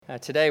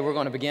Today we're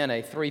going to begin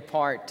a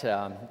three-part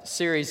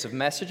series of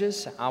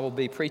messages. I will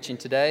be preaching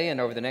today,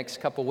 and over the next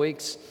couple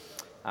weeks,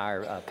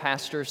 our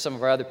pastors, some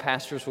of our other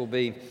pastors will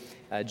be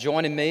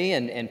joining me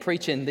and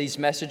preaching these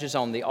messages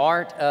on the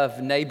art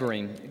of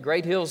neighboring.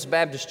 Great Hills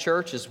Baptist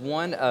Church is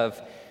one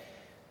of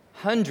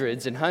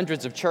hundreds and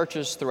hundreds of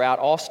churches throughout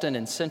Austin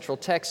and Central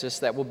Texas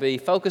that will be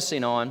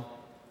focusing on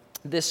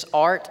this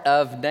art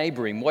of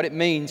neighboring, what it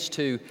means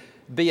to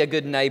be a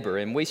good neighbor.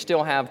 And we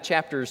still have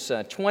chapters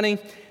 20,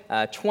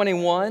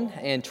 21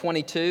 and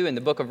 22 in the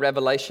book of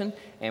Revelation,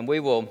 and we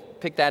will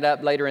pick that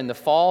up later in the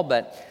fall.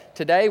 But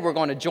today we're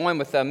going to join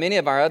with many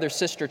of our other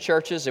sister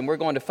churches, and we're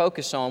going to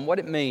focus on what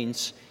it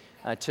means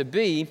to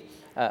be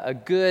a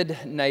good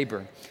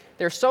neighbor.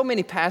 There are so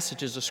many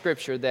passages of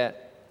Scripture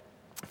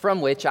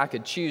from which I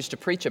could choose to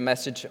preach a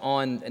message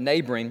on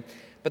neighboring,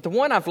 but the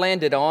one I've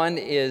landed on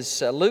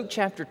is Luke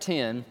chapter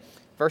 10,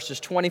 verses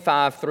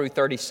 25 through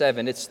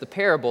 37. It's the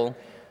parable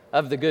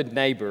of the good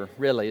neighbor,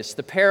 really. It's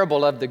the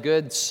parable of the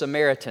good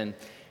Samaritan.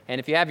 And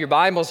if you have your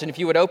Bibles, and if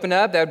you would open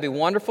up, that would be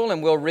wonderful.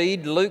 And we'll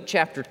read Luke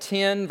chapter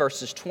 10,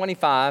 verses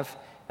 25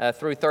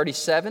 through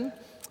 37.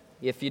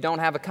 If you don't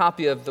have a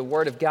copy of the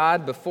Word of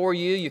God before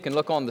you, you can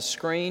look on the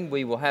screen.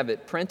 We will have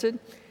it printed.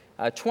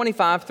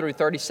 25 through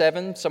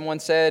 37,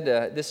 someone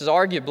said this is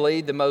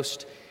arguably the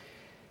most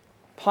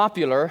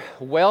popular,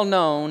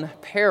 well-known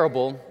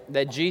parable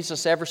that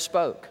Jesus ever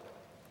spoke,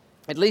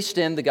 at least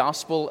in the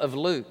Gospel of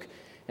Luke.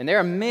 And there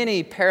are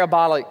many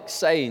parabolic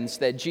sayings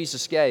that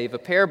Jesus gave. A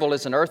parable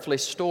is an earthly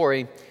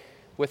story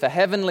with a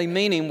heavenly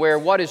meaning where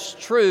what is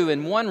true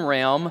in one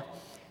realm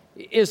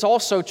is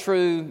also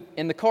true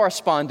in the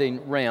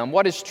corresponding realm.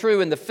 What is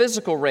true in the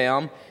physical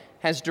realm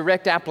has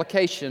direct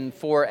application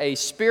for a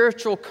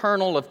spiritual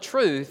kernel of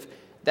truth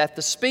that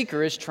the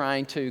speaker is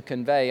trying to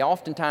convey.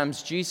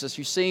 Oftentimes, Jesus,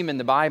 you see him in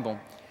the Bible.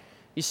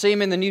 You see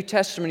him in the New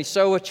Testament. He's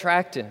so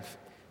attractive.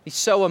 He's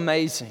so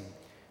amazing.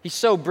 He's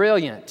so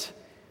brilliant.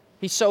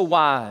 He's so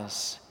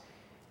wise.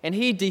 And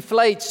he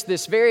deflates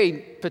this very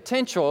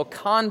potential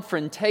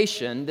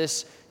confrontation,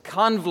 this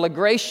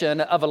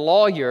conflagration of a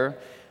lawyer,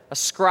 a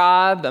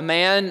scribe,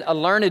 a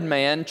learned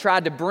man,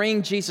 tried to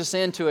bring Jesus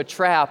into a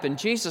trap. And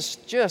Jesus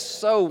just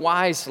so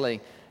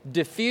wisely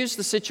diffused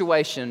the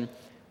situation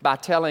by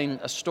telling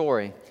a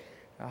story.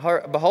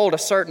 Behold, a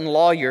certain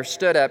lawyer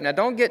stood up. Now,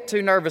 don't get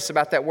too nervous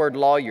about that word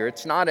lawyer.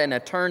 It's not an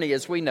attorney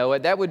as we know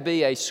it. That would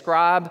be a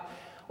scribe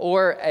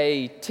or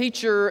a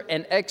teacher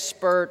and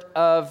expert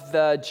of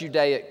the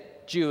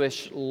Judaic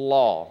Jewish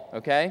law,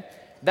 okay?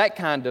 That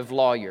kind of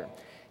lawyer.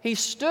 He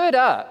stood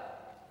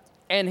up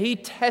and he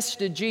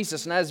tested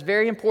Jesus, and that's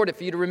very important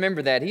for you to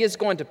remember that. He is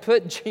going to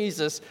put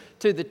Jesus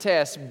to the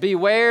test.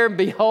 Beware,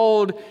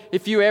 behold,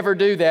 if you ever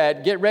do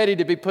that, get ready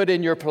to be put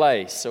in your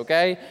place,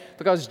 okay?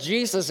 Because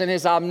Jesus, in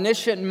his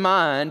omniscient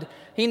mind,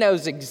 he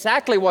knows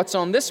exactly what's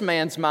on this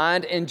man's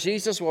mind, and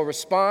Jesus will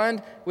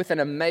respond with an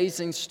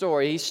amazing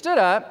story. He stood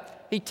up,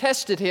 he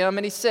tested him,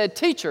 and he said,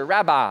 "Teacher,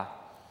 Rabbi,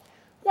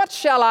 what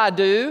shall I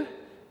do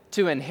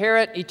to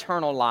inherit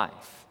eternal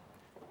life?"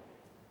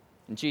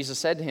 And Jesus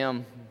said to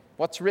him,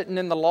 "What's written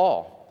in the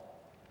law?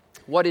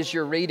 What is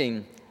your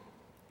reading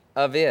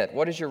of it?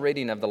 What is your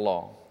reading of the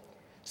law?"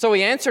 So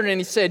he answered and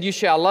he said, "You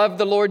shall love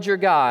the Lord your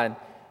God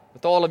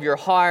with all of your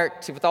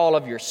heart, with all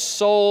of your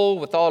soul,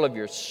 with all of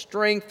your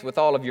strength, with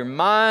all of your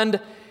mind,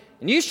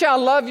 and you shall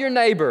love your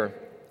neighbor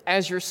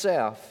as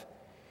yourself."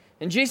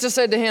 And Jesus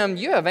said to him,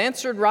 "You have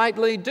answered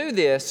rightly. Do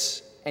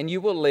this, and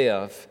you will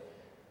live."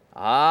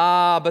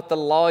 But the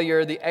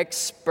lawyer, the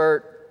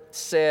expert,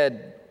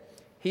 said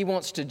he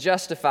wants to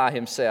justify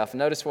himself.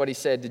 Notice what he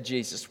said to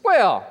Jesus.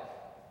 "Well,"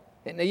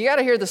 now you got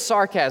to hear the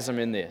sarcasm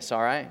in this,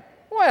 all right?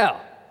 "Well,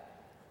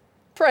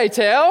 pray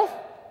tell,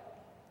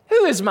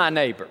 who is my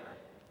neighbor?"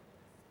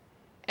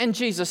 And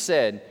Jesus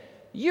said,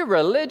 "You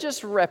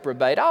religious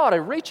reprobate, I ought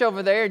to reach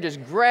over there and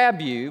just grab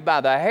you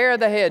by the hair of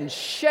the head and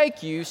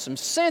shake you some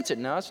sense."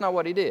 No, that's not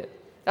what he did.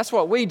 That's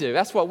what we do.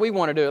 That's what we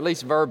want to do, at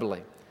least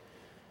verbally.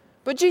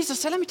 But Jesus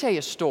said, "Let me tell you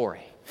a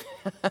story."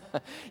 You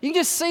can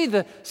just see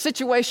the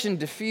situation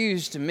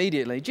diffused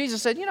immediately.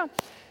 Jesus said,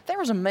 there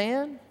was a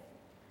man.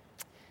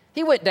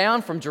 He went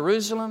down from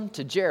Jerusalem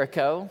to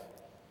Jericho.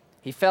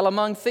 He fell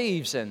among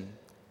thieves, and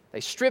they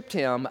stripped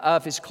him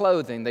of his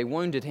clothing. They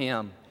wounded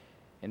him.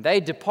 And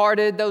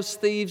those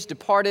thieves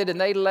departed,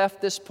 and they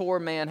left this poor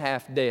man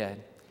half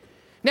dead.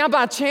 Now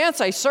by chance,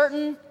 a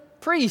certain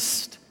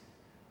priest,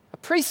 a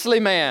priestly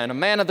man, a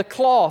man of the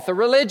cloth, a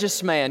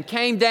religious man,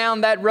 came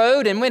down that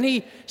road, and when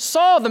he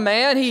saw the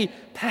man, he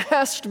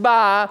passed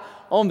by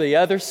on the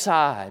other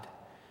side.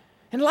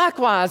 And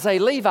likewise, a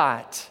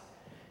Levite.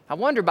 I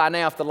wonder by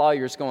now if the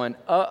lawyer's going,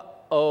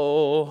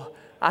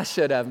 I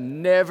should have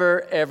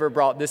never, ever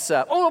brought this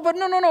up. But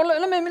no,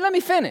 let me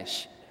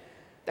finish.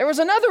 There was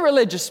another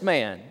religious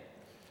man.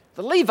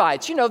 The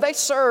Levites, they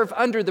serve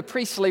under the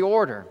priestly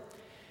order.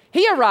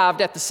 He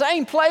arrived at the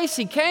same place.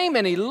 He came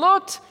and he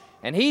looked,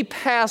 and he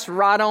passed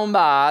right on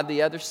by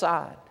the other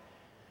side.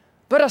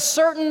 But a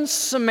certain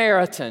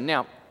Samaritan.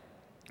 Now,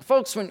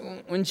 folks,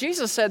 when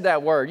Jesus said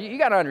that word, you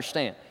got to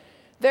understand,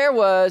 There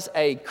was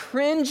a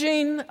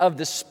cringing of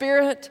the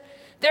spirit.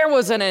 There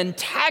was an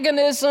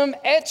antagonism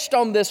etched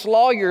on this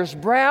lawyer's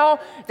brow.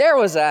 There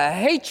was a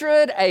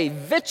hatred, a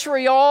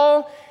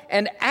vitriol,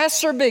 an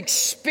acerbic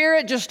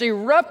spirit just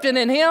erupting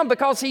in him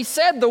because he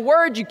said the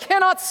word you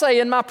cannot say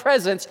in my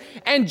presence.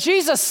 And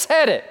Jesus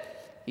said it.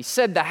 He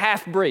said the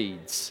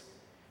half-breeds.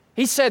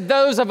 He said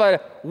those of a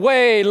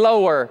way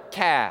lower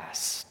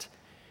caste.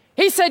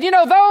 He said,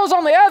 those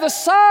on the other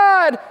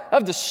side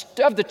of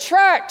the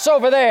tracks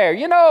over there,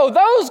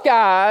 those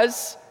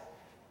guys,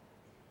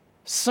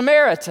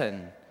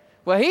 Samaritan.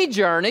 Well, he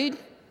journeyed.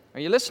 Are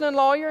you listening,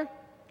 lawyer?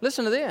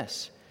 Listen to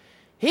this.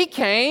 He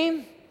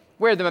came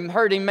where the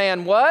hurting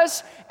man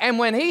was, and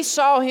when he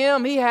saw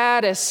him, he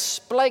had a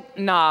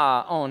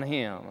splechna on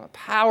him, a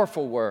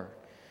powerful word.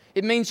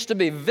 It means to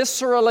be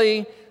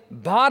viscerally,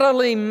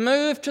 bodily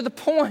moved to the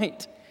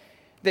point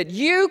that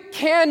you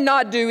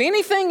cannot do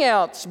anything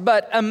else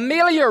but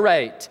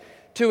ameliorate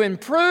to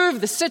improve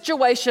the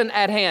situation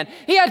at hand.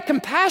 He had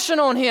compassion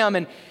on him,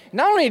 and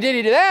not only did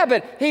he do that,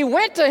 but he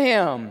went to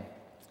him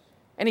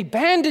and he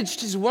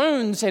bandaged his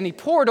wounds and he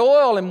poured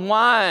oil and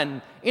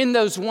wine in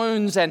those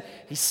wounds and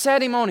he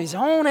set him on his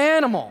own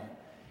animal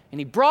and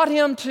he brought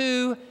him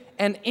to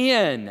an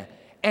inn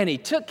and he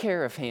took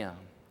care of him.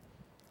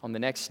 On the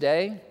next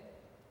day,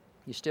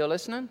 you still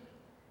listening?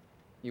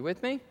 You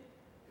with me?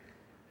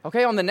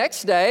 Okay, on the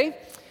next day,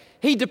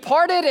 he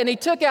departed and he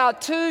took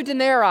out 2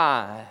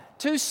 denarii,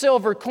 2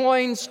 silver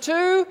coins,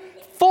 2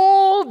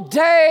 full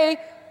day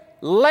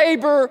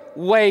labor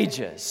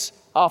wages,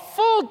 a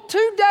full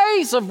 2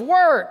 days of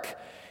work.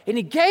 And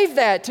he gave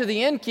that to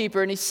the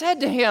innkeeper and he said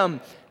to him,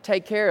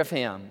 take care of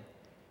him.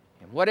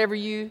 And whatever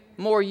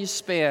more you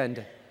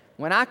spend,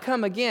 when I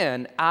come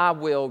again, I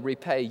will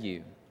repay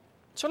you.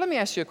 So let me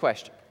ask you a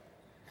question.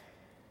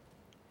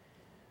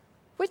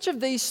 Which of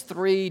these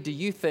 3 do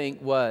you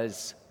think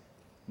was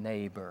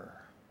neighbor?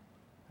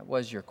 That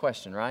was your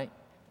question, right?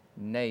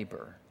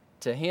 Neighbor.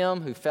 To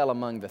him who fell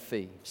among the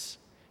thieves.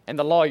 And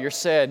the lawyer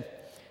said,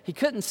 he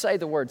couldn't say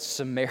the word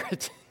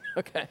Samaritan,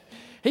 okay?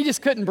 He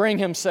just couldn't bring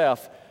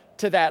himself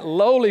to that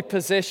lowly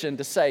position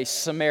to say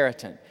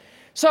Samaritan.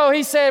 So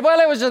he said, well,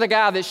 it was the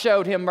guy that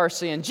showed him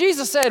mercy. And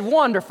Jesus said,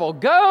 wonderful,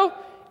 go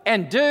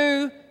and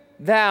do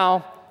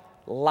thou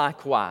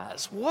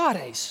likewise. What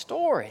a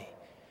story.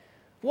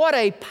 What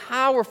a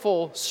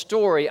powerful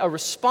story, a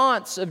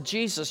response of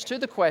Jesus to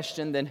the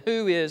question, then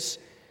who is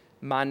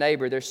my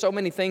neighbor? There's so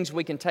many things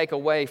we can take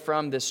away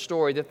from this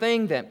story. The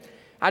thing that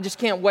I just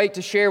can't wait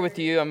to share with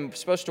you, I'm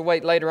supposed to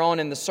wait later on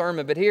in the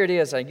sermon, but here it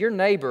is. Your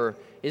neighbor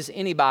is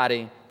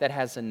anybody that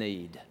has a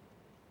need.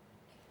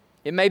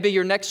 It may be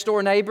your next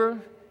door neighbor.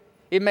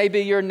 It may be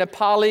your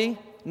Nepali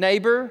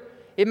neighbor.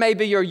 It may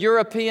be your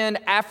European,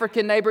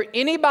 African neighbor.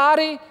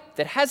 Anybody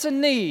that has a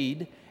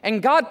need and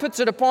God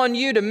puts it upon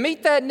you to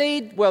meet that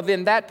need, well,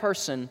 then that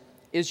person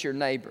is your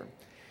neighbor.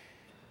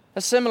 A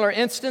similar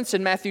instance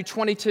in Matthew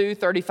 22,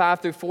 35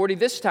 through 40.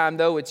 This time,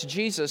 though, it's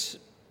Jesus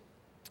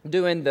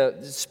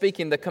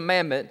speaking the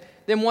commandment.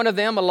 Then one of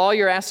them, a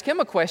lawyer, asked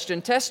him a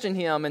question, testing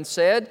him, and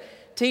said,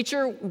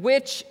 Teacher,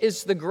 which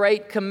is the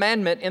great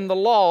commandment in the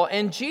law?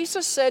 And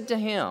Jesus said to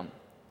him,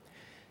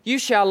 You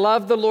shall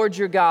love the Lord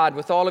your God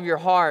with all of your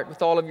heart,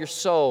 with all of your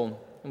soul,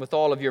 and with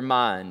all of your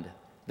mind.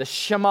 The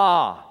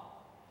Shema.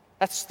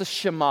 That's the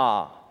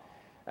Shema.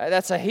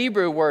 That's a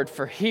Hebrew word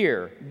for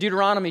hear.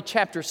 Deuteronomy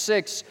chapter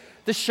 6,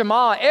 the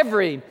Shema.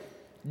 Every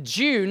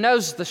Jew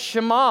knows the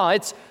Shema.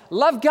 It's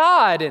love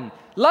God and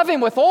love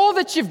Him with all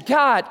that you've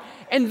got.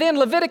 And then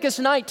Leviticus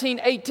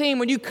 19:18,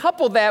 when you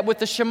couple that with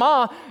the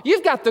Shema,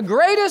 you've got the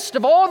greatest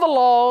of all the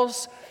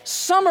laws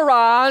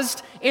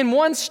summarized in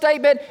one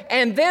statement.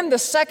 And then the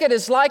second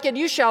is like it.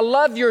 You shall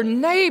love your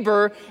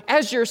neighbor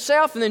as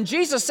yourself. And then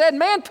Jesus said,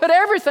 man, put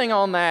everything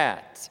on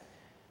that.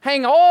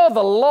 Hang all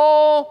the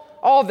law,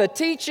 all the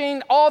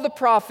teaching, all the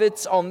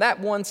prophets on that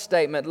one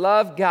statement.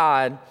 Love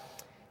God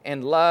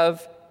and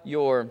love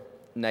your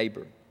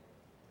neighbor.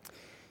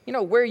 You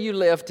know, where you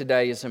live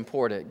today is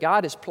important.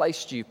 God has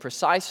placed you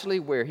precisely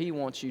where He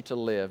wants you to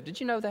live. Did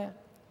you know that?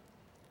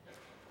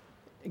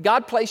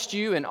 God placed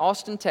you in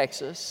Austin,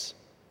 Texas,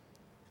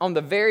 on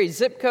the very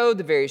zip code,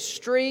 the very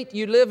street.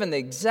 You live in the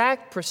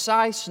exact,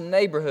 precise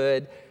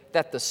neighborhood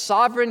that the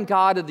sovereign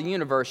God of the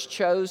universe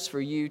chose for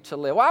you to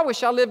live. Well, I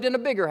wish I lived in a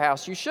bigger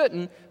house. You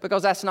shouldn't,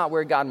 because that's not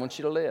where God wants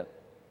you to live.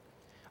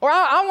 Or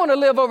I want to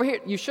live over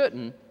here. You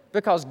shouldn't,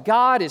 because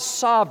God is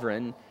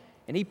sovereign,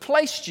 and He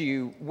placed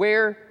you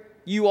where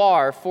you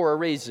are for a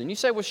reason. You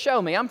say, well,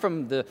 show me. I'm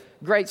from the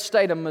great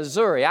state of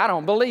Missouri. I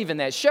don't believe in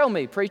that. Show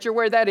me, preacher,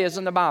 where that is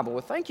in the Bible.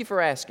 Well, thank you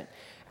for asking.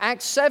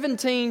 Acts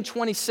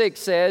 17:26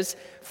 says,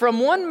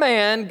 from one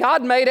man,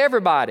 God made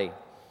everybody.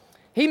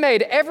 He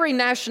made every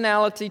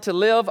nationality to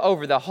live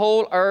over the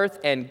whole earth,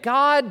 and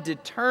God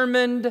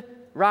determined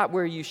right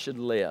where you should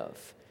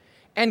live.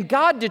 And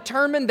God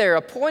determined their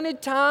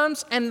appointed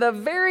times and the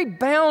very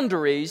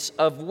boundaries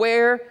of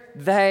where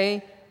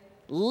they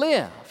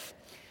live.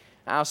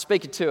 I was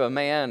speaking to a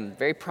man, a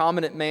very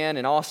prominent man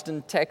in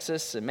Austin,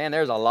 Texas, and man,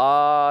 there's a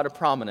lot of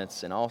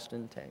prominence in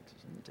Austin, Texas.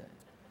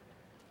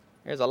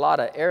 There's a lot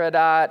of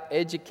erudite,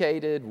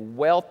 educated,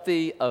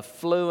 wealthy,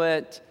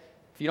 affluent.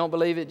 If you don't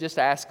believe it, just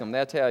ask them.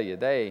 They'll tell you.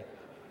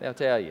 They'll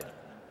tell you.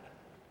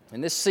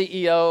 And this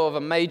CEO of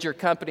a major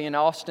company in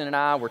Austin and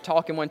I were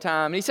talking one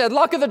time, and he said,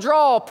 "Luck of the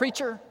draw,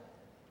 preacher.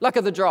 Luck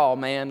of the draw,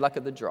 man, luck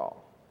of the draw."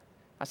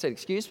 I said,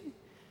 "Excuse me?"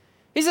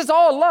 He says, "It's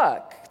all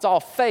luck. It's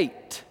all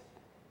fate.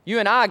 You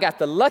and I got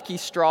the lucky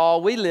straw.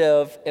 We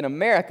live in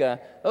America.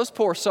 Those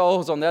poor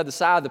souls on the other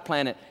side of the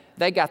planet,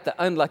 they got the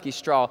unlucky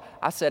straw."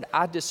 I said,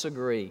 "I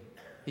disagree."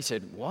 He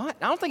said, "What?"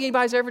 I don't think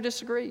anybody's ever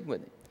disagreed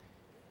with him.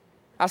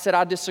 I said,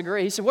 "I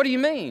disagree." He said, "What do you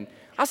mean?"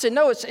 I said,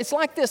 "No, it's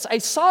like this. A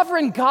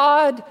sovereign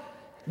God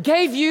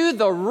gave you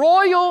the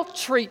royal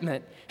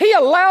treatment. He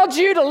allowed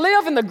you to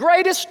live in the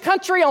greatest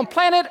country on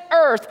planet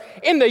Earth,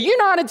 in the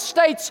United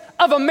States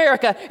of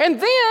America. And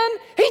then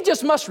He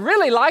just must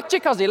really like you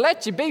because He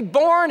let you be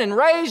born and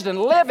raised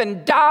and live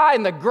and die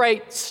in the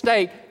great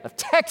state of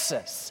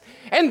Texas.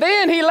 And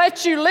then He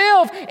let you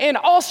live in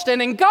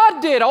Austin. And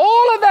God did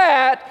all of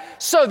that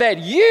so that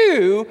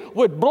you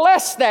would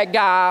bless that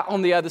guy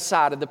on the other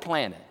side of the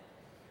planet."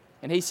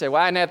 And he said,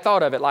 "Well, I never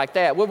thought of it like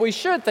that." Well, we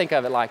should think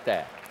of it like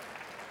that.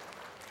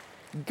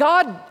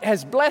 God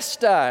has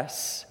blessed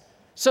us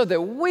so that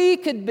we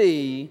could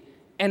be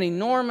an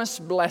enormous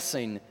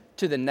blessing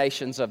to the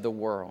nations of the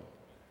world.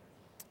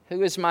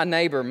 Who is my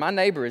neighbor? My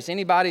neighbor is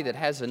anybody that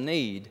has a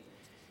need.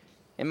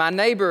 And my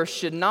neighbor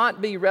should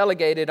not be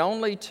relegated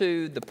only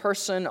to the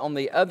person on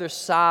the other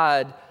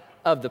side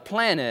of the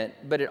planet,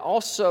 but it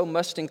also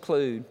must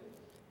include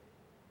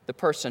the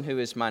person who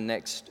is my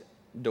next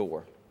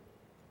door.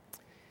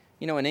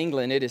 You know, in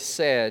England, it is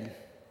said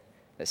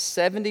that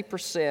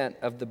 70%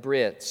 of the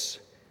Brits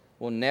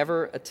will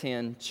never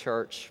attend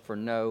church for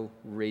no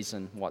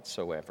reason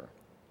whatsoever.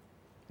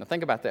 Now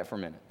think about that for a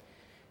minute.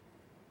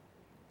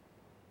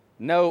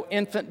 No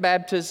infant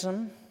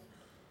baptism,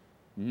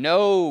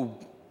 no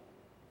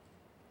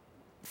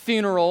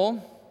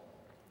funeral,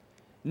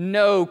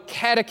 no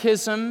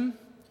catechism,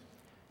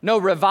 no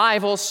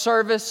revival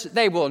service.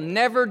 They will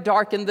never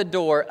darken the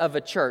door of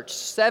a church.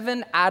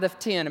 7 out of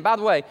 10. And by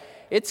the way,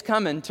 it's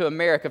coming to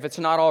America if it's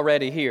not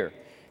already here.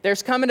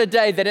 There's coming a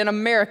day that in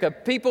America,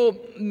 people,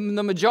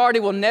 the majority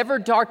will never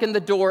darken the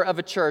door of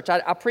a church.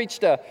 I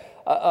preached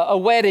a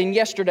wedding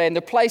yesterday, and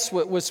the place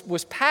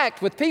was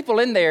packed with people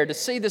in there to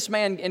see this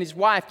man and his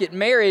wife get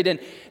married.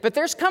 But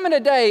there's coming a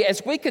day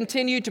as we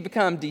continue to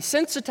become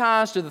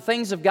desensitized to the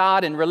things of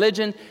God and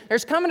religion.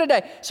 There's coming a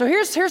day. So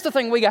here's the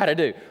thing we got to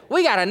do.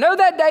 We got to know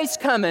that day's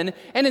coming,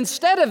 and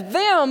instead of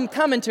them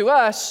coming to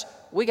us,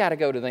 we got to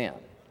go to them.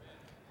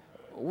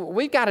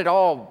 We've got it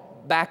all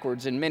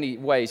backwards in many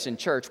ways in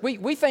church.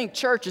 We think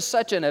church is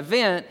such an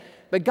event,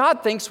 but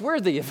God thinks we're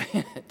the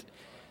event.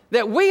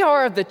 That we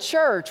are the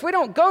church. We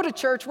don't go to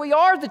church, we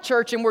are the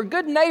church, and we're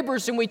good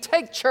neighbors, and we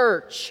take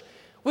church.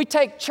 We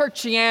take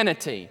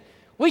churchianity.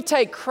 We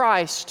take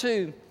Christ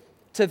to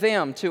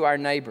them, to our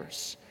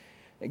neighbors.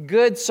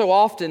 Good so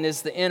often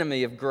is the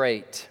enemy of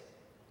great.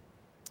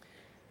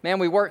 Man,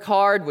 we work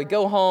hard, we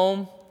go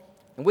home,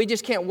 and we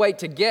just can't wait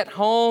to get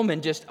home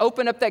and just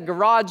open up that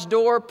garage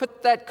door,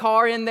 put that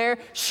car in there,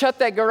 shut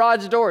that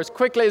garage door as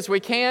quickly as we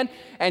can,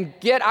 and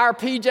get our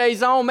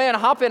PJs on, man,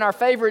 hop in our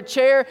favorite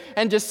chair,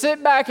 and just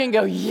sit back and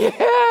go,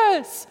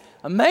 "Yes,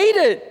 I made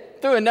it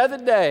through another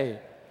day."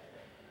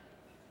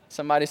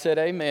 Somebody said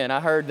amen.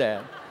 I heard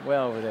that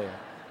well over there.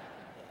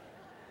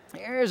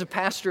 There's a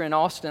pastor in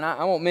Austin.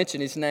 I won't mention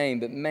his name,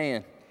 but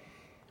man,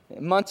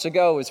 months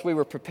ago, as we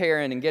were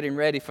preparing and getting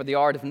ready for the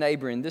Art of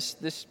Neighboring,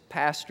 this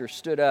pastor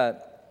stood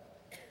up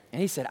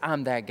and he said,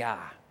 "I'm that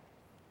guy."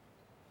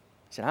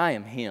 He said, "I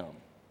am him."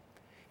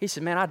 He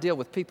said, "Man, I deal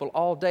with people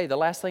all day. The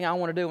last thing I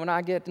want to do when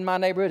I get in my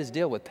neighborhood is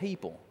deal with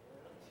people."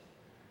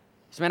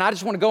 He said, "Man, I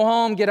just want to go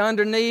home, get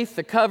underneath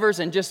the covers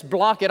and just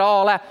block it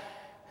all out."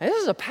 And this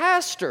is a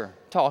pastor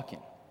talking.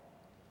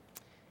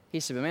 He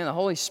said, "But man, the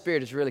Holy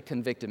Spirit has really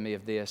convicted me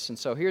of this. And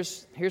so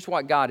here's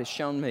what God has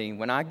shown me.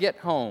 When I get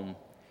home,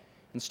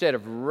 instead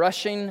of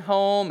rushing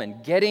home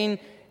and getting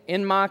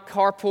in my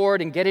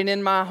carport and getting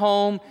in my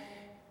home,"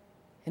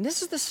 and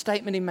this is the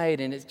statement he made,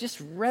 and it just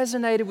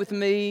resonated with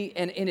me,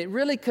 and it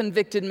really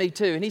convicted me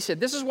too. And he said,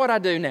 "This is what I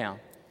do now.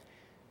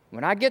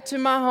 When I get to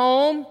my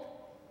home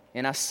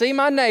and I see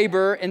my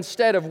neighbor,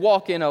 instead of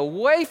walking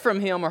away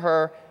from him or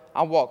her,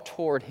 I walk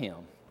toward him.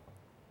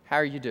 How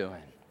are you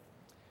doing?"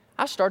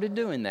 I started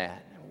doing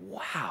that.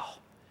 Wow,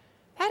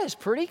 that is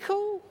pretty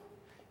cool.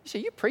 You see,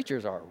 you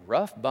preachers are a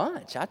rough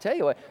bunch. I tell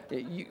you what,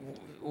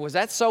 was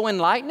that so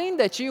enlightening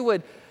that you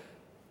would,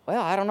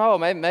 well, I don't know,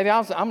 maybe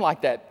I'm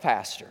like that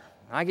pastor.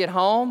 I get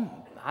home,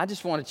 I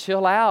just want to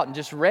chill out and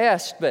just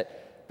rest, but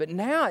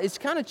now it's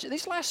kind of,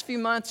 these last few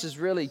months has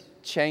really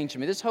changed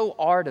me. This whole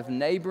art of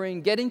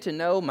neighboring, getting to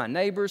know my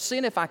neighbors,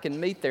 seeing if I can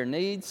meet their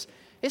needs,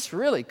 it's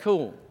really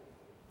cool,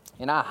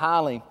 and I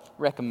highly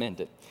recommend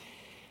it.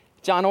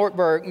 John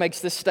Ortberg makes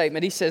this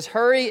statement. He says,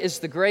 "Hurry is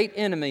the great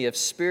enemy of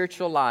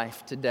spiritual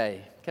life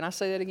today." Can I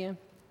say that again?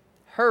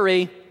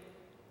 Hurry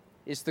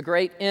is the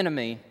great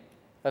enemy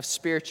of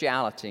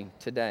spirituality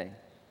today.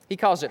 He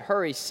calls it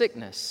hurry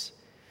sickness.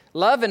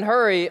 Love and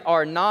hurry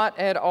are not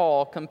at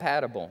all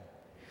compatible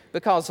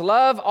because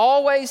love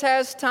always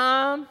has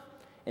time,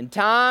 and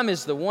time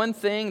is the one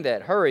thing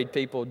that hurried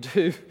people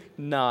do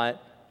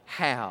not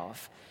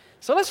have.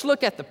 So let's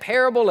look at the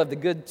parable of the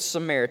Good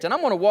Samaritan. I'm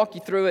going to walk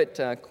you through it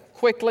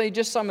quickly,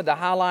 just some of the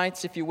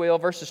highlights, if you will,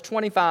 verses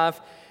 25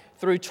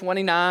 through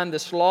 29.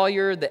 This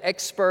lawyer, the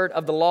expert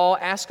of the law,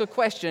 asks a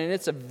question, and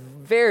it's a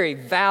very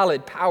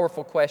valid,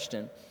 powerful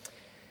question.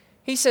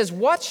 He says,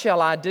 "What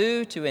shall I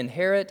do to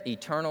inherit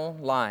eternal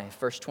life?"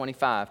 Verse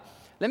 25.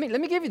 Let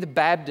me give you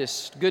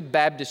the good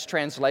Baptist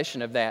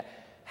translation of that.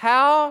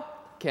 How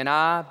can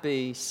I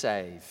be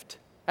saved?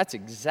 That's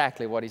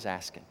exactly what he's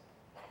asking.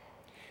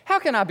 How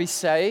can I be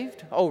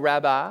saved, oh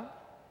Rabbi?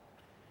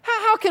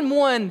 How can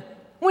one,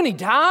 when he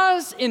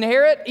dies,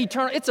 inherit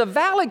eternal? It's a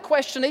valid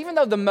question, even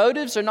though the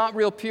motives are not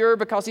real pure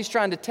because he's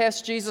trying to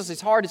test Jesus.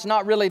 His heart is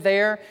not really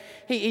there.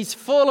 He's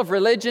full of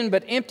religion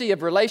but empty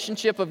of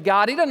relationship of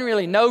God. He doesn't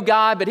really know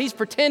God, but he's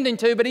pretending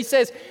to. But he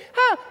says,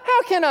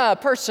 how can a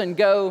person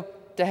go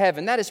to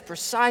heaven? That is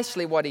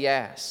precisely what he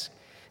asks.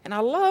 And I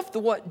love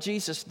what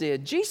Jesus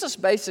did. Jesus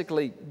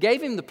basically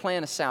gave him the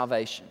plan of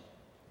salvation.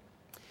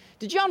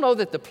 Did y'all know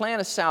that the plan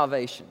of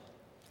salvation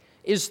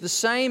is the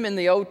same in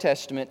the Old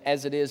Testament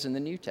as it is in the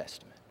New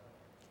Testament?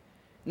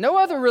 No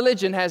other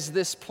religion has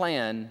this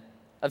plan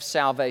of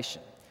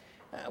salvation.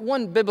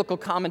 One biblical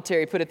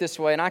commentary put it this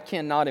way, and I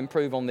cannot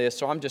improve on this,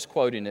 so I'm just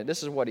quoting it.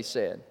 This is what he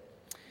said.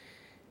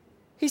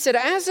 He said,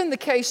 "As in the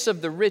case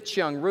of the rich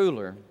young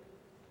ruler,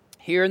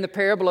 here in the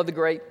parable of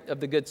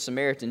the Good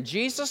Samaritan,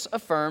 Jesus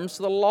affirms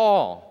the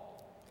law.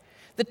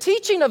 The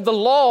teaching of the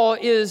law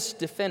is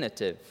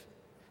definitive.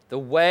 The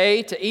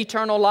way to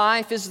eternal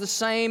life is the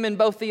same in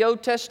both the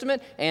Old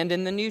Testament and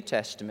in the New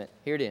Testament."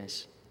 Here it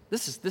is.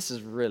 This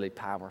is really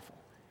powerful.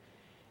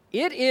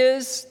 It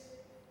is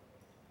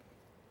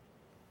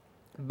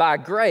by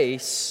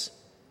grace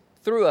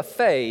through a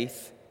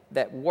faith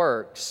that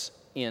works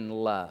in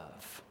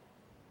love.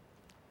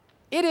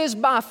 It is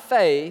by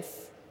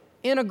faith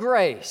in a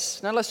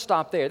grace. Now let's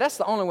stop there. That's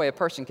the only way a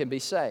person can be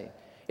saved.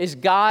 Is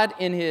God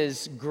in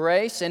His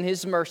grace and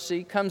His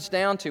mercy comes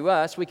down to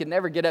us. We can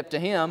never get up to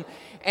Him.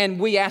 And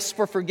we ask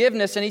for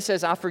forgiveness and He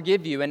says, "I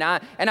forgive you." And I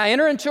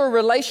enter into a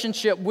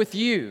relationship with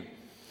you.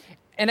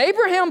 And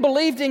Abraham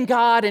believed in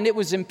God and it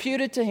was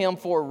imputed to him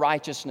for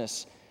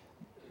righteousness.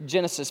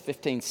 Genesis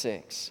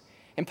 15:6.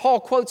 And Paul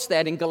quotes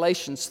that in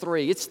Galatians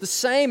 3. It's the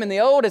same in the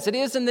Old as it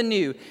is in the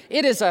New.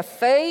 It is a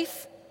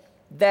faith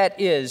that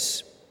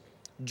is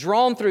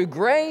drawn through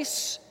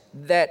grace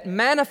that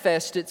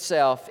manifests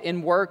itself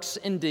in works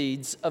and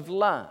deeds of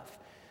love.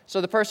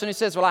 So the person who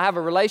says, "Well, I have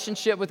a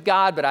relationship with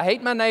God, but I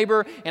hate my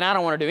neighbor and I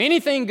don't want to do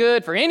anything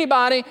good for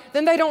anybody,"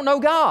 then they don't know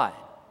God.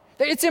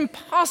 It's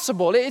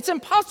impossible. It's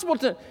impossible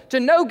to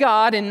know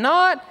God and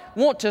not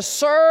want to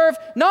serve,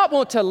 not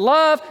want to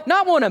love,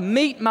 not want to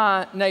meet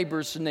my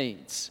neighbor's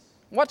needs.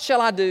 What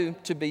shall I do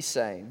to be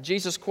saved?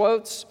 Jesus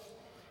quotes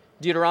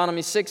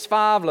Deuteronomy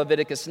 6:5,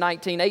 Leviticus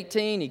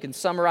 19:18. You can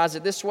summarize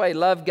it this way: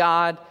 love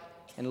God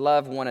and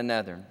love one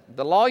another.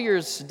 The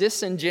lawyer's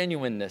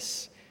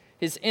disingenuousness,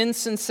 his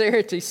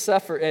insincerity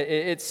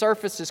it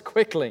surfaces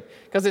quickly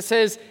because it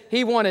says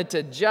he wanted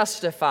to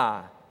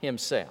justify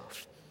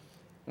himself.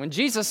 When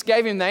Jesus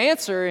gave him the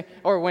answer,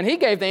 or when he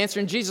gave the answer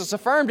and Jesus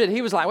affirmed it,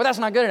 he was like, "Well, that's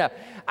not good enough.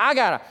 I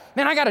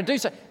gotta do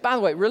something." By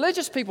the way,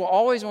 religious people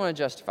always want to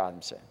justify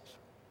themselves.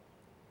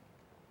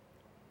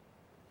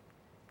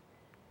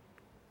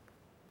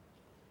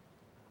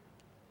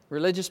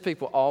 Religious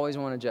people always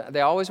want to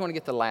they always want to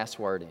get the last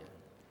word in.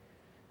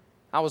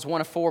 I was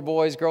one of 4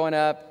 boys growing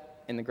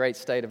up in the great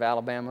state of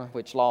Alabama,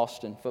 which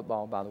lost in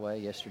football, by the way,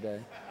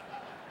 yesterday.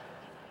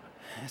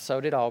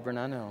 So did Auburn,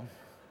 I know.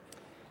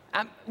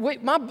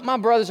 My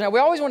brothers and I, we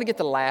always want to get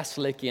the last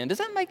lick in. Does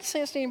that make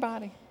sense to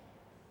anybody?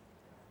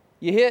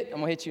 You hit, I'm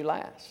going to hit you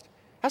last.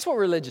 That's what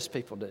religious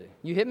people do.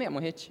 You hit me, I'm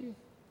going to hit you.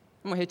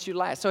 I'm going to hit you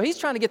last. So he's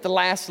trying to get the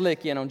last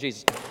lick in on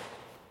Jesus.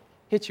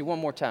 Hit you one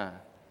more time.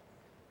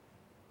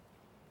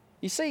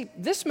 You see,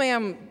 this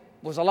man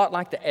was a lot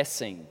like the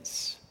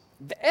Essenes.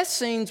 The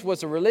Essenes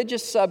was a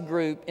religious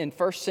subgroup in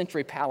first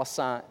century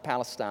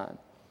Palestine.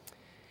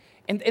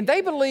 And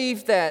they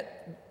believed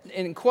that,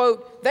 in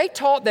quote, they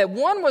taught that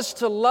one was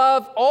to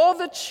love all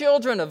the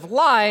children of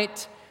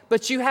light,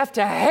 but you have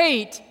to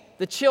hate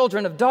the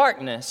children of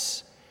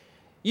darkness.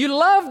 You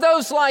love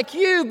those like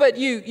you, but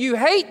you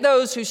hate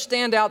those who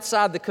stand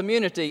outside the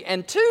community.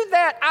 And to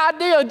that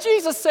idea,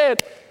 Jesus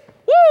said,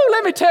 "Woo,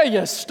 let me tell you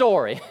a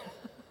story."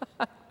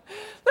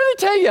 Let me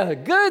tell you a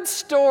good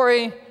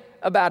story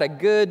about a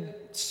good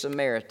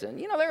Samaritan.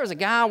 You know, there was a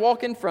guy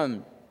walking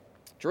from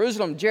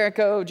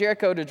Jericho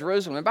to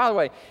Jerusalem. And by the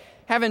way,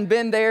 having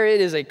been there,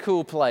 it is a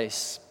cool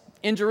place.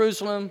 In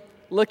Jerusalem,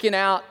 looking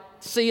out,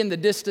 seeing the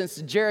distance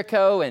to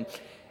Jericho.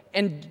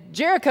 And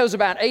Jericho's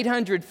about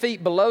 800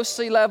 feet below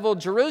sea level.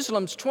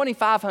 Jerusalem's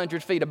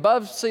 2,500 feet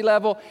above sea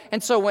level.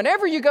 And so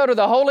whenever you go to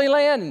the Holy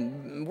Land,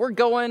 and we're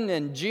going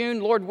in June,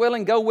 Lord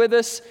willing, go with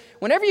us.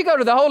 Whenever you go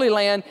to the Holy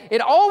Land,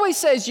 it always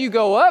says you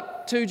go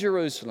up to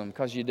Jerusalem,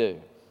 because you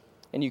do.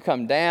 and you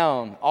come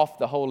down off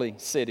the holy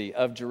city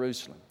of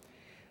Jerusalem.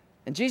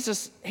 And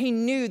Jesus, he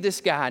knew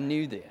this guy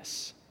knew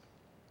this.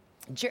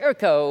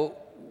 Jericho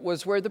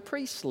was where the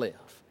priests lived.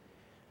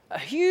 A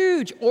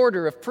huge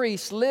order of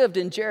priests lived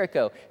in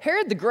Jericho.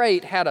 Herod the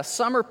Great had a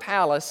summer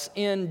palace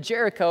in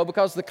Jericho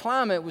because the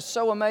climate was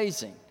so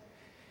amazing.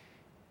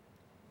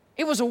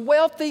 It was a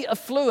wealthy,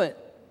 affluent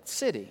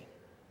city.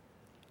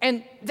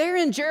 And there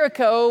in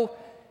Jericho,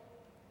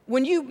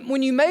 when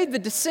you made the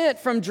descent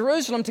from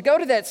Jerusalem to go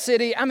to that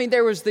city, I mean,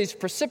 there was these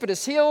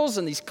precipitous hills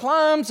and these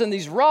climbs and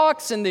these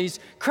rocks and these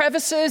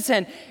crevices.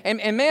 And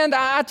man,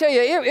 I tell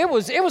you, it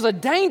was a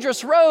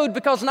dangerous road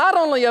because not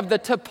only of the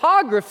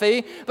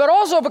topography, but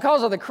also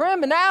because of the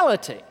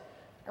criminality.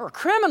 There were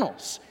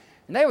criminals.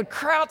 And they would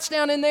crouch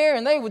down in there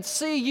and they would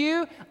see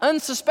you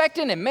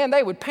unsuspecting, and man,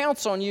 they would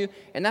pounce on you.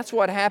 And that's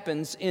what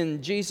happens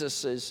in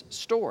Jesus'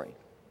 story.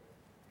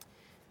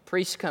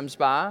 Priest comes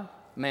by,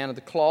 man of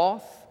the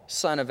cloth,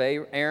 son of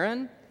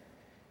Aaron,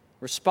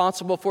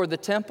 responsible for the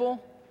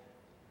temple,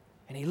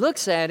 and he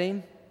looks at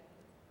him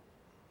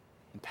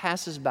and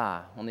passes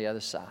by on the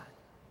other side.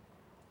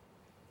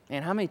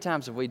 Man, how many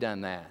times have we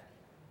done that?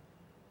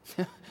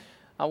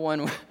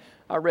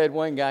 I read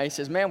one guy, he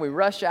says, man, we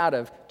rush out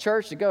of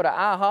church to go to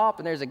IHOP,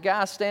 and there's a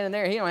guy standing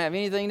there, he don't have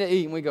anything to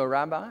eat, and we go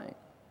right by him.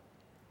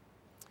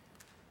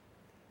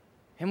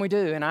 And we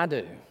do, and I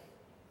do.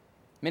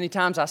 Many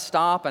times I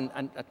stop and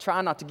I try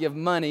not to give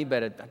money,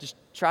 but I just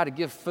try to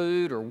give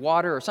food or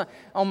water or something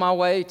on my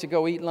way to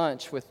go eat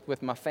lunch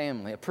with my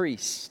family, a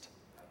priest.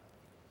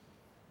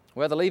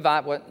 Well, the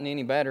Levite wasn't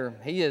any better.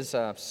 He is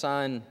a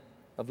son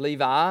of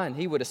Levi, and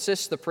he would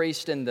assist the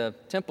priest in the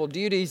temple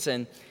duties,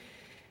 and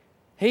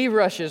he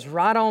rushes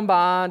right on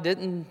by,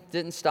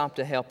 didn't stop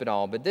to help at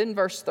all. But then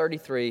verse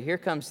 33, here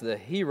comes the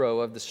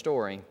hero of the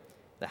story,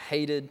 the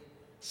hated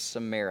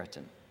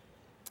Samaritan.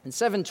 In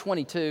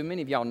 722,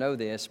 many of y'all know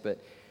this, but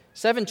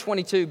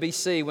 722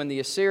 BC, when the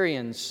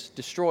Assyrians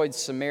destroyed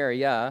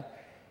Samaria,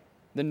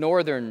 the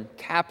northern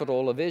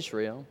capital of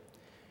Israel,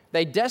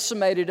 they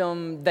decimated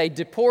them. They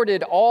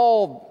deported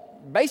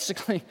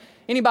basically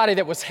anybody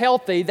that was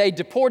healthy, they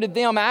deported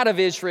them out of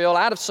Israel,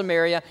 out of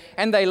Samaria,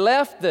 and they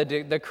left the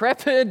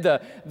decrepit,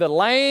 the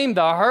lame,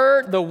 the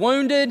hurt, the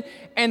wounded,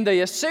 and the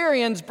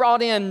Assyrians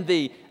brought in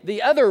the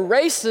other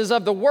races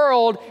of the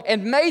world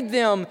and made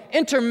them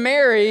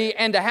intermarry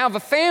and to have a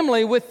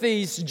family with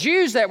these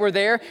Jews that were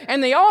there,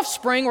 and the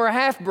offspring were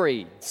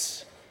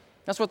half-breeds.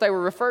 That's what they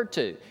were referred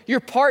to.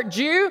 You're part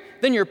Jew,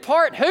 then you're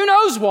part who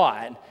knows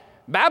what.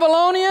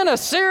 Babylonian,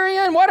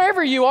 Assyrian,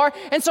 whatever you are.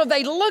 And so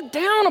they looked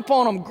down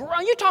upon them.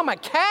 You're talking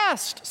about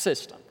caste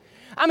system.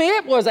 I mean,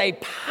 it was a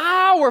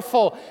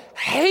powerful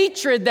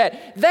hatred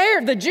that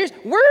the Jews,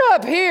 we're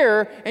up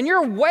here and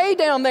you're way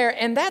down there.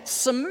 And that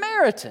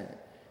Samaritan,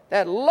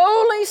 that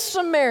lowly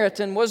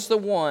Samaritan was the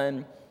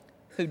one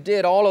who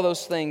did all of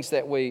those things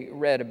that we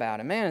read about.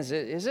 And man, is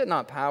it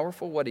not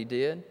powerful what he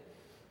did?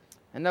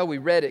 I know we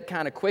read it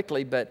kind of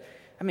quickly, but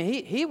I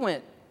mean, he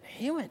went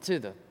to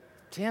the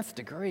 10th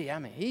degree. I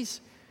mean,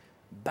 he's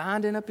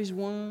binding up his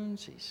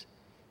wounds. He's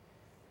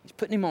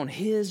putting him on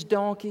his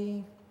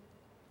donkey.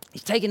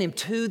 He's taking him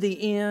to the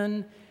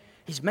inn.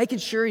 He's making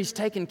sure he's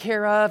taken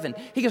care of. And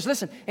he goes,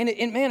 listen,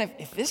 and man,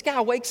 if this guy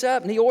wakes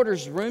up and he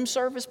orders room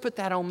service, put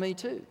that on me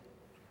too.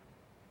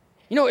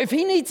 You know, if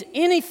he needs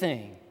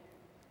anything,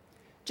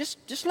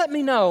 just let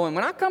me know. And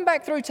when I come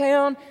back through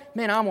town,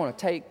 man, I want to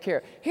take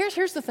care.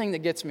 Here's the thing that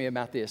gets me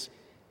about this.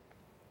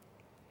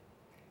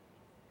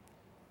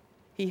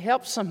 He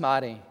helped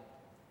somebody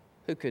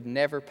who could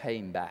never pay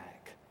him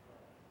back.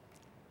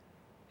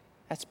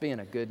 That's being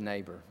a good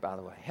neighbor, by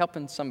the way.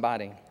 Helping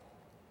somebody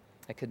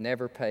that could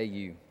never pay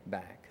you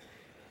back.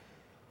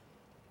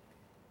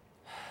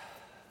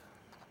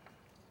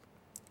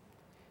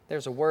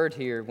 There's a word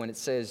here when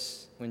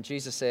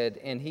Jesus said,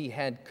 and he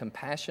had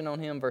compassion on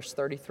him, verse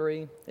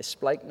 33.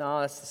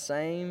 Esplekna, it's the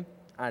same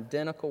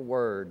identical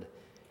word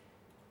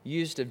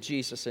used of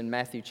Jesus in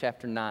Matthew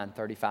chapter 9,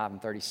 35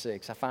 and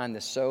 36. I find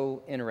this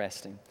so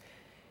interesting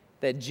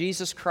that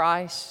Jesus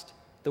Christ,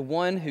 the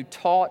one who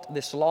taught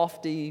this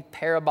lofty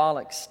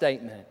parabolic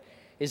statement,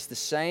 is the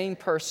same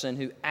person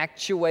who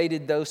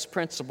actuated those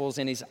principles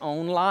in his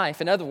own life.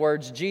 In other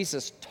words,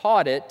 Jesus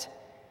taught it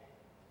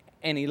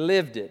and he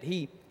lived it.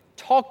 He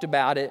talked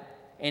about it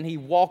and he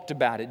walked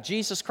about it.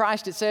 Jesus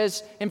Christ, it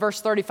says in verse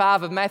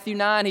 35 of Matthew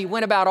 9, he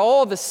went about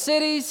all the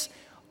cities,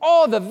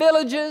 all the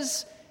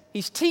villages.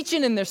 He's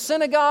teaching in their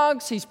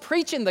synagogues. He's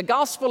preaching the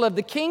gospel of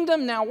the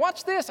kingdom. Now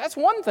watch this. That's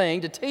one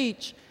thing to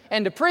teach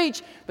and to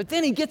preach, but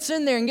then he gets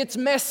in there and gets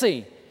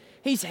messy.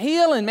 He's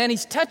healing, man.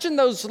 He's touching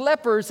those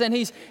lepers and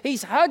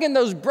he's hugging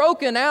those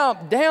broken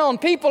out, down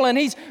people, and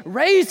he's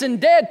raising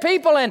dead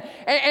people. And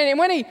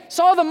when he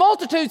saw the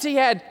multitudes, he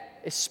had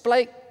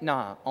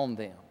esplekna on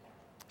them.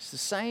 It's the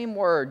same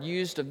word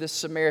used of this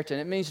Samaritan.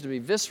 It means to be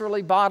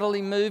viscerally,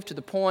 bodily moved to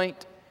the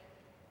point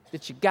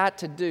that you got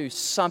to do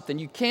something.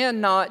 You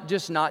cannot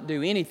just not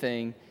do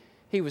anything.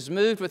 He was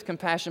moved with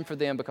compassion for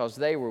them because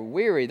they were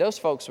weary. Those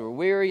folks were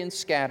weary and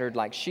scattered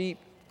like sheep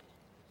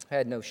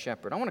had no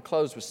shepherd. I want to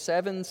close with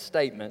 7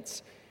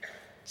 statements,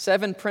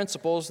 7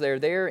 principles. They're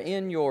there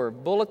in your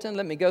bulletin.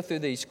 Let me go through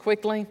these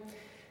quickly.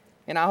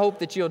 And I hope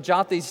that you'll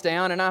jot these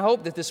down, and I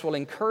hope that this will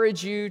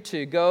encourage you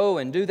to go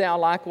and do thou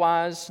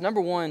likewise.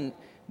 Number 1,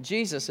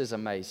 Jesus is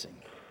amazing.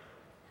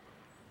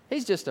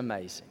 He's just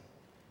amazing.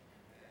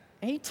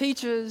 He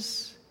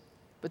teaches,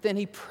 but then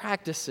He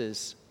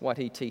practices what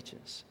He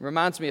teaches. It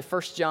reminds me of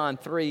 1 John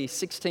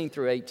 3:16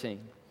 through 18.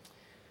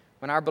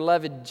 When our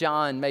beloved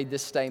John made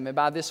this statement,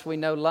 by this we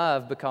know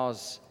love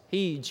because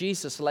He,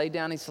 Jesus, laid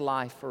down His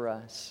life for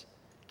us.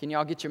 Can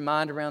y'all get your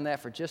mind around that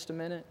for just a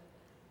minute?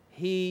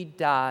 He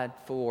died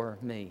for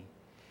me.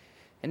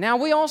 And now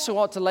we also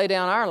ought to lay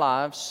down our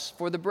lives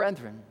for the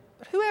brethren.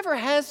 But whoever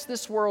has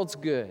this world's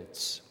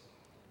goods,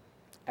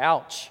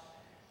 ouch,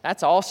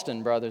 that's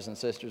Austin, brothers and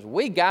sisters.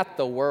 We got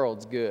the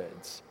world's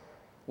goods.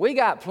 We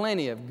got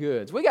plenty of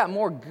goods. We got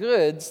more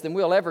goods than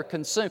we'll ever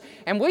consume.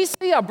 And we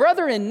see a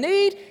brother in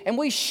need and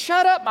we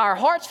shut up our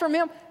hearts from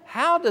him.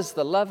 How does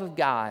the love of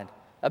God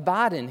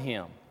abide in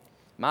him?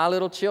 My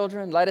little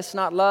children, let us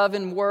not love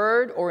in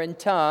word or in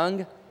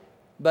tongue,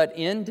 but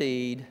in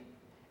deed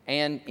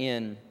and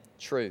in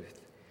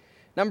truth.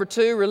 Number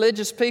 2,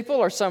 religious people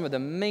are some of the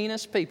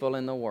meanest people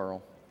in the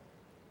world.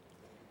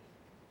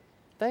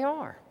 They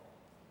are.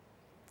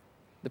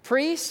 The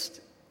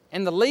priest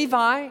and the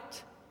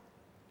Levite,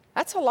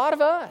 that's a lot of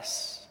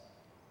us.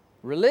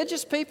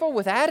 Religious people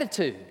with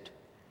attitude.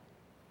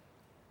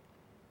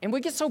 And we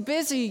get so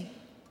busy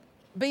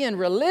being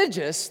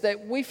religious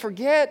that we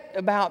forget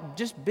about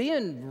just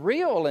being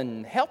real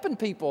and helping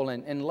people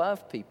and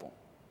love people.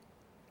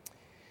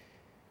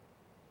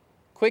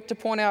 Quick to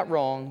point out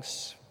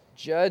wrongs,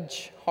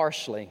 judge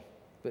harshly,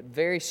 but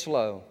very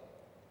slow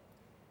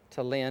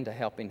to lend a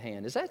helping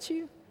hand. Is that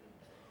you?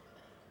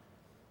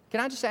 Can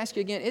I just ask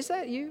you again, is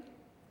that you?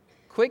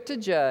 Quick to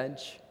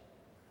judge,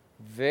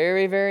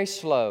 very, very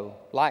slow,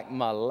 like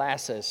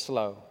molasses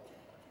slow,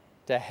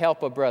 to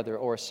help a brother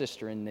or a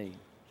sister in need.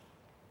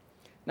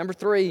 Number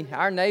 3,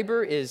 our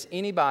neighbor is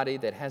anybody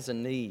that has a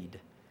need.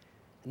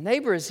 A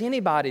neighbor is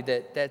anybody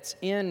that's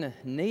in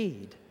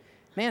need.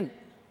 Man,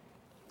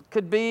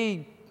 could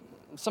be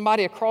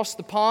somebody across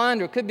the pond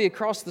or it could be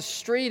across the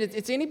street.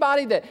 It's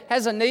anybody that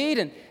has a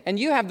need and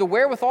you have the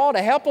wherewithal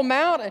to help them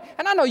out.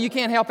 And I know you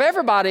can't help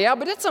everybody out,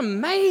 but it's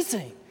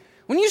amazing.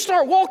 When you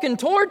start walking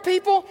toward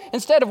people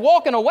instead of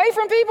walking away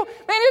from people, man,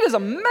 it is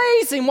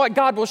amazing what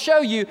God will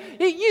show you.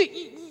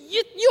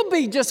 You'll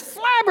be just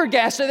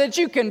flabbergasted that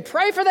you can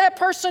pray for that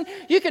person.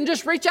 You can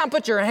just reach out and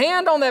put your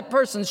hand on that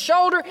person's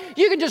shoulder.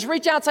 You can just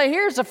reach out and say,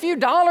 here's a few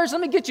dollars.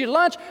 Let me get you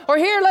lunch. Or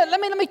here, let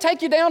me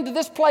take you down to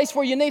this place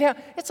where you need help.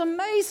 It's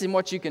amazing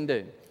what you can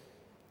do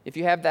if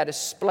you have that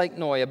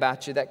esplaignoi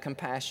about you, that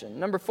compassion.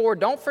 Number 4,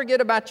 don't forget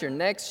about your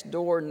next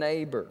door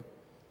neighbor.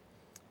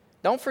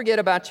 Don't forget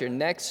about your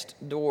next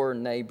door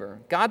neighbor.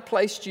 God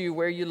placed you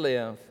where you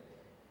live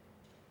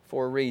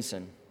for a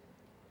reason.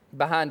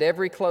 Behind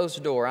every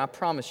closed door, I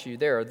promise you,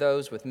 there are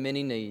those with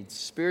many needs.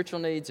 Spiritual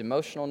needs,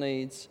 emotional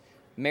needs,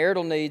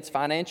 marital needs,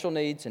 financial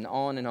needs, and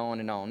on and on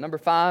and on. Number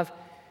 5,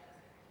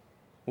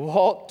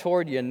 walk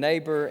toward your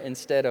neighbor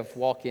instead of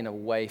walking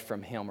away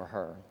from him or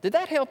her. Did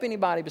that help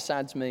anybody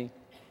besides me?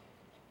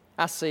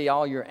 I see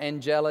all your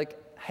angelic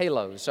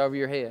halos over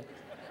your head.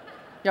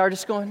 Y'all are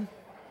just going,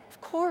 of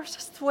course,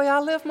 that's the way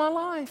I live my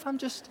life. I'm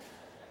just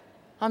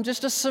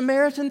a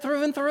Samaritan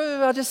through and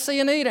through. I just see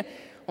a need.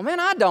 Well, man,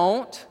 I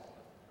don't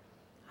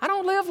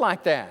live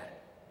like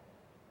that.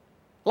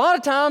 A lot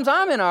of times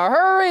I'm in a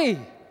hurry.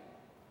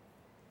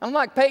 I'm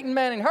like Peyton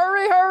Manning,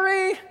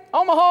 hurry,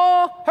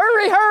 Omaha,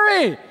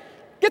 hurry.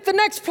 Get the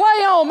next play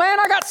on, man.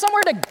 I got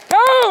somewhere to go.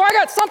 I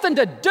got something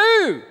to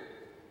do.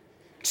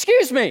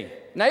 Excuse me,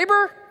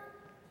 neighbor.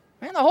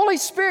 Man, the Holy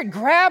Spirit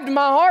grabbed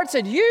my heart and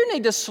said, you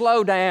need to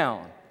slow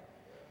down.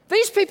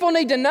 These people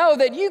need to know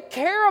that you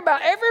care about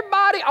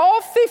everybody.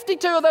 All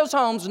 52 of those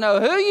homes know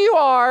who you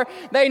are.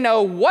 They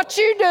know what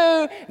you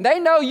do. They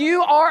know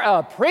you are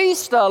a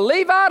priest, a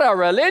Levite, a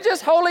religious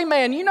holy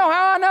man. You know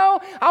how I know?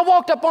 I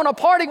walked up on a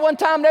party one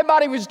time and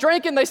everybody was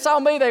drinking. They saw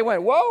me. They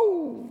went,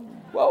 whoa.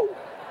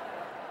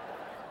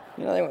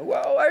 You know, they went,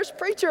 whoa, there's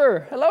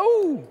preacher.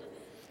 Hello.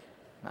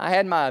 I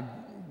had my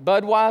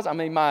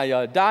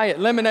my diet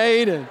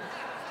lemonade. And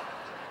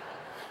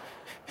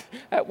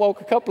that woke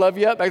a couple of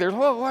you up back there.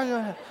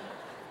 Whoa.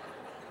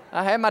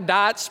 I had my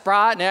Diet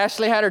Sprite, and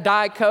Ashley had her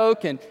Diet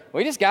Coke, and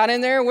we just got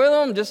in there with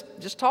them,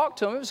 just talked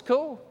to them. It was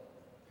cool.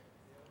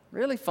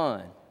 Really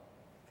fun.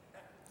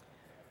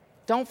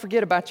 Don't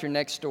forget about your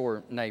next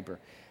door neighbor.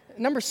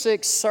 Number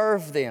 6,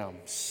 serve them.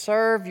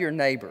 Serve your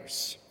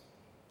neighbors.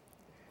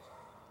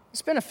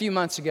 It's been a few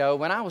months ago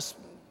when I was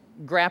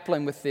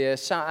grappling with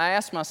this. I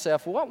asked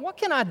myself, what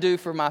can I do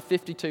for my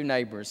 52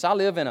 neighbors? I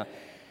live in a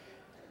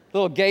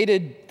little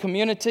gated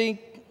community.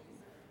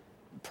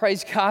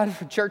 Praise God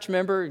for a church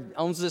member,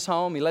 owns this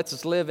home. He lets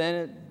us live in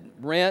it,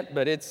 rent,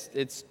 but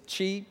it's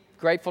cheap.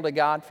 Grateful to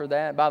God for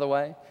that, by the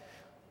way.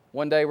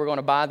 One day we're going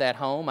to buy that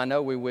home. I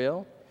know we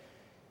will.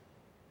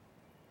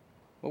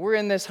 But we're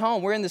in this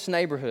home. We're in this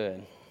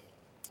neighborhood.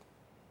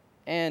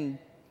 And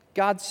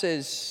God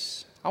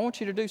says, I want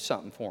you to do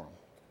something for them.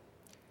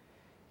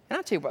 And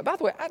I'll tell you what, by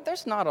the way,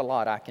 there's not a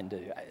lot I can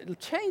do.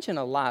 Changing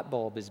a light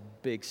bulb is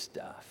big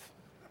stuff.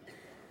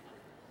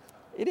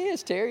 It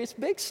is, Terry. It's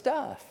big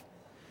stuff.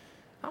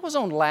 I was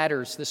on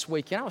ladders this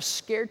weekend. I was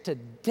scared to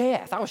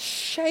death. I was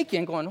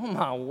shaking, going, oh,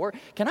 my word.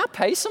 Can I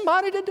pay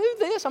somebody to do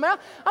this? I mean,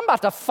 I'm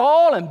about to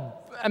fall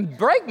and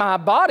break my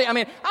body. I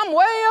mean, I'm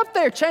way up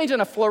there changing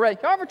a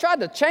fluorescent. You ever tried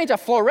to change a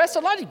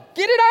fluorescent light?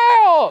 Get it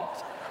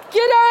out.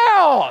 Get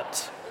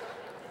out.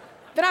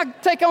 Then I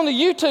take on the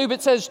YouTube,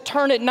 it says,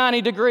 turn it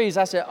 90 degrees.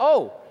 I said,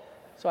 oh.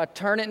 So I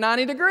turn it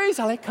 90 degrees,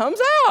 and it comes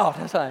out.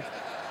 I was like,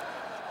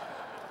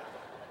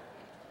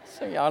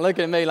 so y'all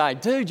looking at me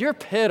like, dude, you're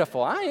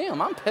pitiful. I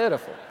am. I'm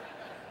pitiful.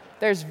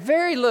 There's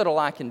very little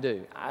I can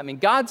do. I mean,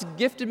 God's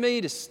gifted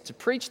me to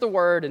preach the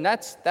word, and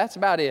that's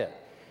about it.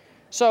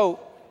 So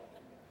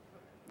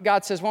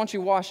God says, why don't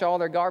you wash all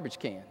their garbage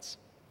cans?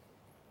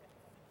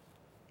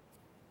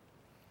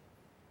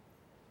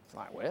 It's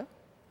like, well,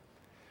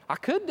 I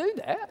could do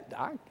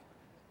that.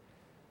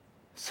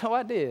 So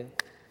I did.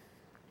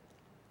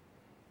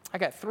 I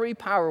got 3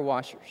 power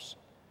washers.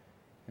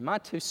 And my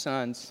 2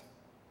 sons,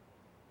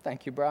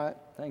 thank you, Bryant.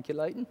 Thank you,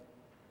 Leighton.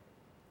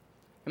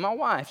 And my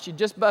wife, she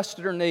just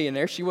busted her knee, and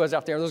there she was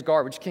out there with those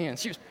garbage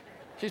cans. She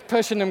was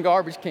pushing them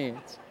garbage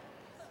cans.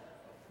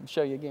 Let me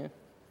show you again.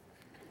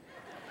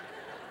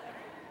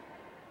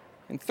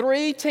 And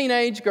 3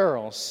 teenage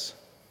girls,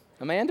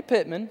 Amanda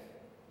Pittman,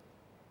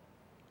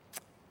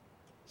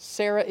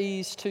 Sarah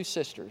E.'s 2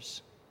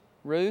 sisters,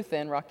 Ruth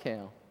and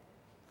Raquel.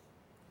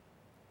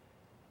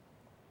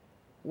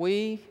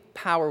 We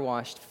power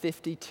washed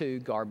 52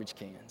 garbage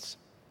cans.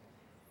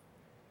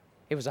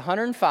 It was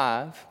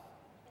 105.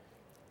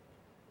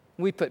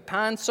 We put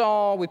Pine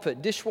Sol, we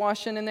put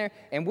dishwashing in there,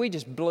 and we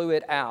just blew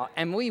it out.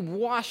 And we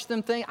washed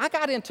them things. I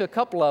got into a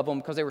couple of them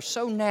because they were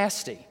so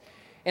nasty.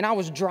 And I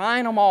was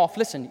drying them off.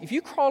 Listen, if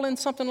you crawl in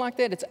something like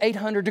that, it's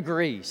 800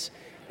 degrees.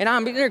 And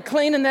I'm there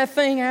cleaning that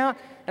thing out.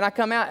 And I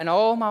come out, and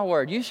oh, my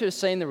word, you should have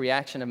seen the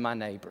reaction of my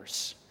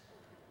neighbors.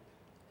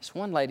 This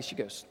one lady, she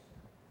goes,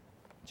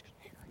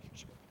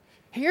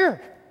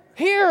 here.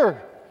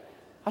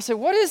 I said,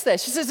 what is that?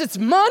 She says, it's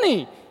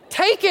money.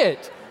 Take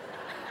it.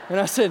 And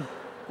I said,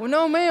 well,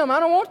 no, ma'am, I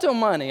don't want no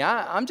money.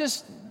 I'm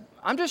just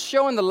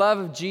showing the love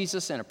of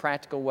Jesus in a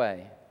practical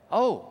way.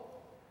 Oh.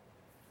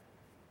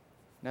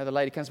 Another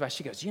lady comes by.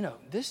 She goes,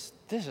 this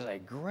is a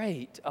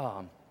great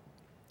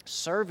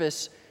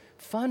service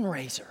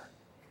fundraiser.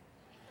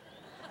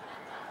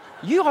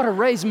 You ought to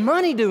raise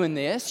money doing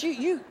this.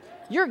 You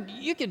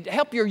could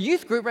help your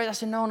youth group. I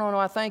said, no,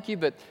 I thank you,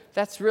 but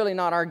that's really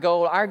not our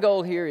goal. Our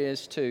goal here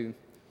is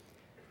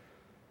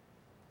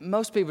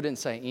most people didn't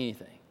say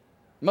anything.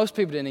 Most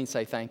people didn't even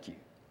say thank you.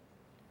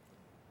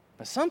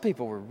 But some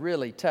people were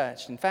really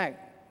touched. In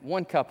fact,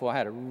 one couple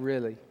had a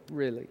really,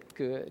 really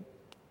good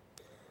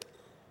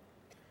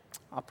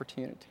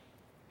opportunity.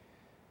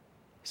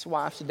 His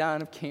wife's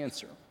dying of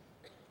cancer.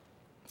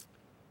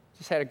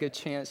 Just had a good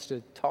chance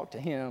to talk to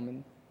him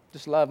and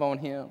just love on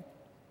him.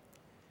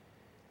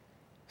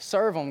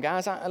 Serve them,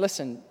 guys.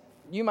 Listen,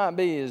 you might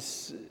be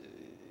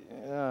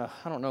I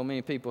don't know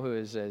many people who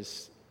is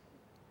as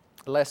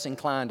less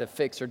inclined to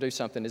fix or do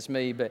something as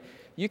me, but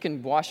you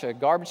can wash a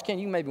garbage can.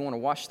 You maybe want to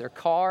wash their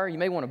car. You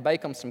may want to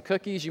bake them some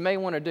cookies. You may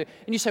want to do,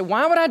 and you say,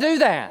 why would I do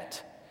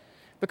that?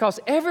 Because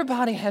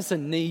everybody has a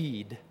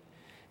need.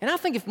 And I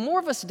think if more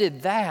of us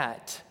did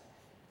that,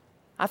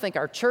 I think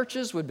our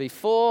churches would be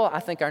full, I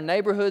think our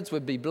neighborhoods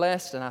would be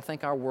blessed, and I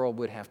think our world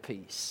would have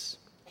peace.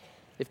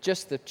 If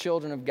just the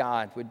children of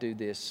God would do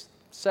this.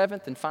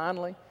 7th and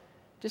finally,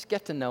 just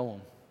get to know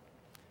them.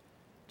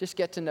 Just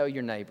get to know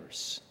your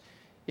neighbors.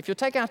 If you'll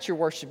take out your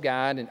worship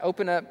guide and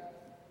open up,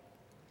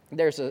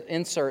 there's an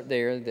insert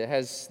there that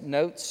has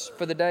notes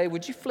for the day.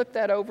 Would you flip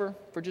that over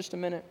for just a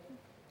minute?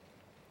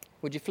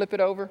 Would you flip it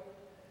over?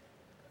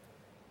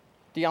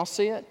 Do y'all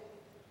see it?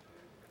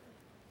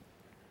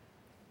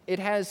 It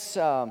has,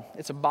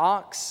 it's a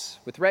box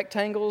with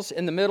rectangles.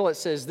 In the middle it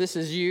says, this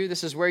is you,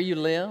 this is where you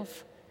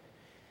live.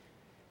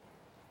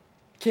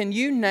 Can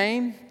you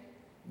name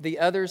the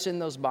others in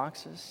those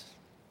boxes?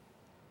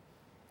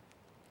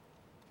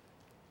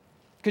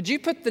 Could you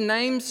put the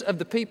names of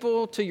the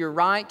people to your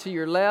right, to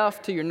your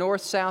left, to your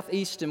north, south,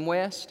 east, and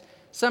west?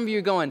 Some of you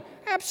are going,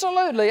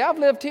 absolutely, I've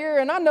lived here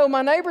and I know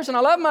my neighbors and I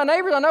love my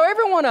neighbors. I know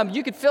every one of them.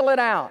 You could fill it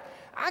out.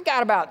 I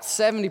got about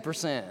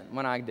 70%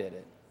 when I did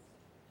it.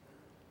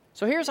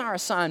 So here's our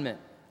assignment.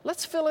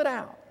 Let's fill it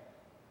out.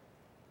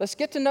 Let's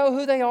get to know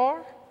who they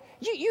are.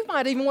 You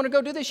might even want to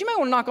go do this. You may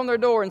want to knock on their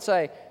door and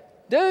say,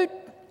 dude,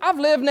 I've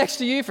lived next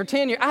to you for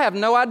 10 years. I have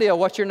no idea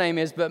what your name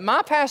is, but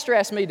my pastor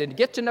asked me to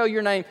get to know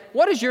your name.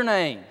 What is your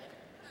name?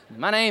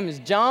 My name is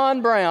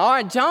John Brown. All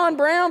right, John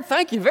Brown,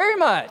 thank you very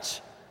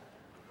much.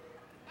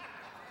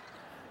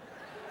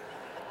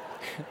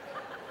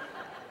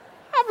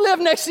 I've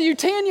lived next to you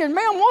 10 years.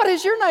 Ma'am, what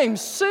is your name?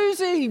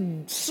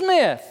 Susie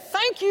Smith.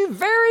 Thank you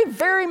very,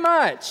 very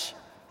much.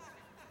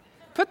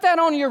 Put that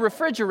on your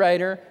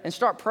refrigerator and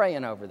start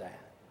praying over that.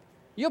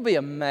 You'll be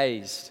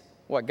amazed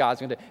what God's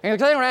going to do. And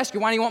they don't ask you,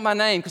 why do you want my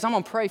name? Because I'm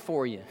going to pray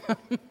for you.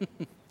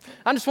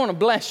 I just want to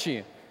bless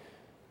you.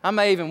 I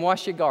may even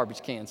wash your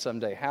garbage can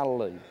someday.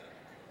 Hallelujah.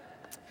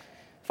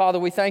 Father,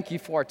 we thank you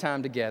for our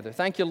time together.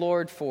 Thank you,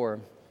 Lord, for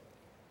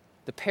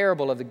the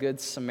parable of the Good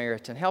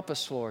Samaritan. Help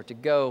us, Lord, to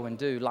go and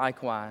do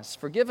likewise.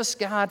 Forgive us,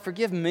 God.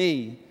 Forgive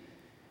me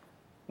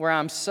where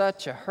I'm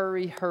such a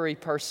hurry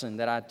person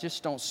that I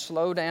just don't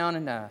slow down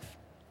enough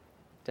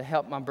to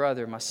help my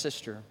brother, my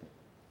sister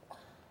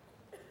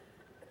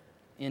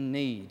in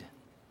need.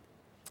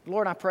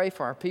 Lord, I pray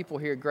for our people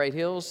here at Great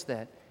Hills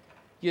that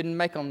you'd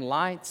make them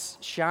lights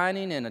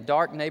shining in a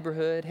dark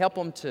neighborhood. Help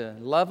them to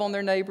love on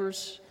their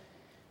neighbors.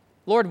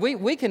 Lord,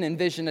 we can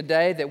envision a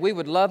day that we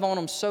would love on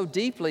them so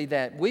deeply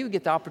that we would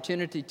get the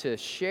opportunity to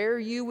share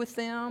you with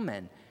them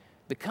and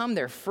become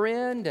their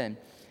friend. And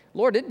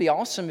Lord, it'd be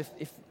awesome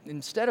if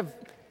instead of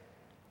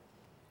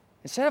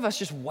us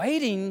just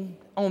waiting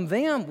on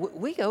them,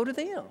 we go to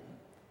them.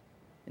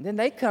 And then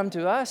they come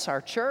to us,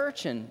 our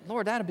church, and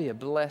Lord, that'd be a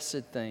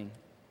blessed thing.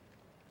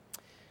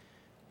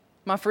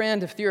 My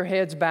friend, if your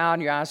head's bowed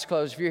and your eyes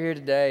closed, if you're here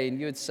today and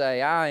you would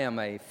say, I am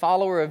a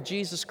follower of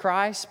Jesus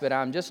Christ, but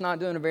I'm just not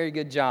doing a very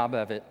good job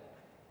of it.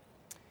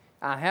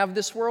 I have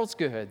this world's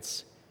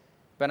goods,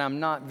 but I'm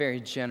not very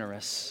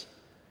generous.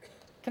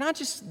 Can I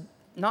just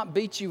not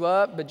beat you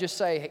up, but just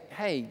say,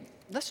 hey,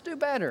 let's do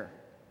better.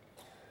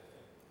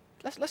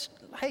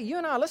 Hey, you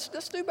and I,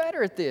 let's do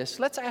better at this.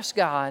 Let's ask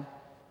God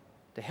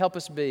to help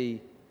us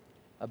be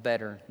a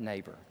better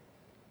neighbor.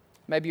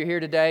 Maybe you're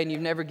here today and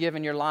you've never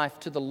given your life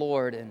to the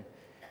Lord, and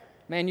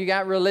man, you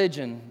got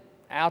religion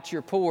out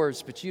your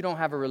pores, but you don't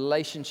have a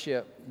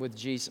relationship with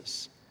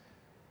Jesus.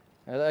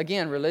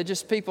 Again,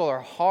 religious people are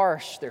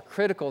harsh, they're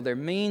critical, they're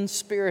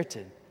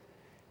mean-spirited.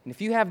 And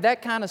if you have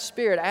that kind of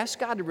spirit, ask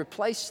God to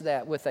replace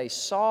that with a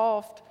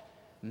soft,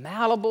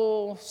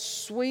 malleable,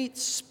 sweet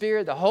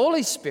spirit, the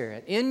Holy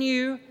Spirit in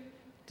you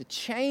to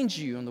change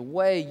you in the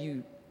way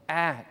you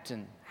act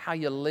and how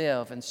you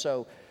live. And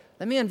so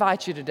let me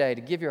invite you today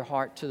to give your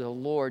heart to the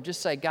Lord.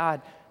 Just say,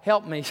 God,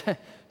 help me,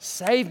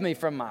 save me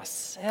from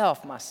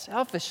myself, my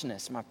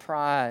selfishness, my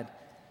pride,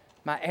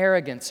 my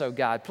arrogance, oh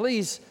God.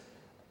 Please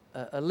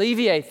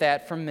alleviate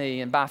that from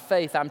me. And by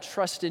faith, I'm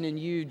trusting in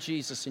you,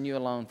 Jesus, and you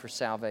alone for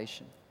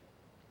salvation.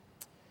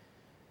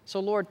 So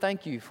Lord,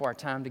 thank you for our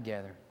time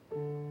together.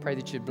 Pray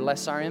that you'd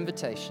bless our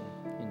invitation.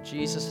 In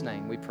Jesus'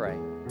 name we pray.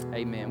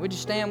 Amen. Would you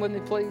stand with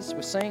me, please?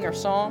 We sing our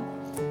song.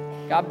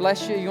 God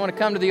bless you. You want to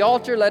come to the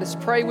altar? Let us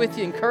pray with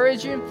you,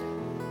 encourage you.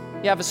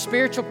 You have a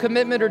spiritual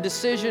commitment or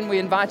decision, we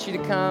invite you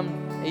to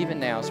come even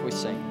now as we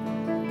sing.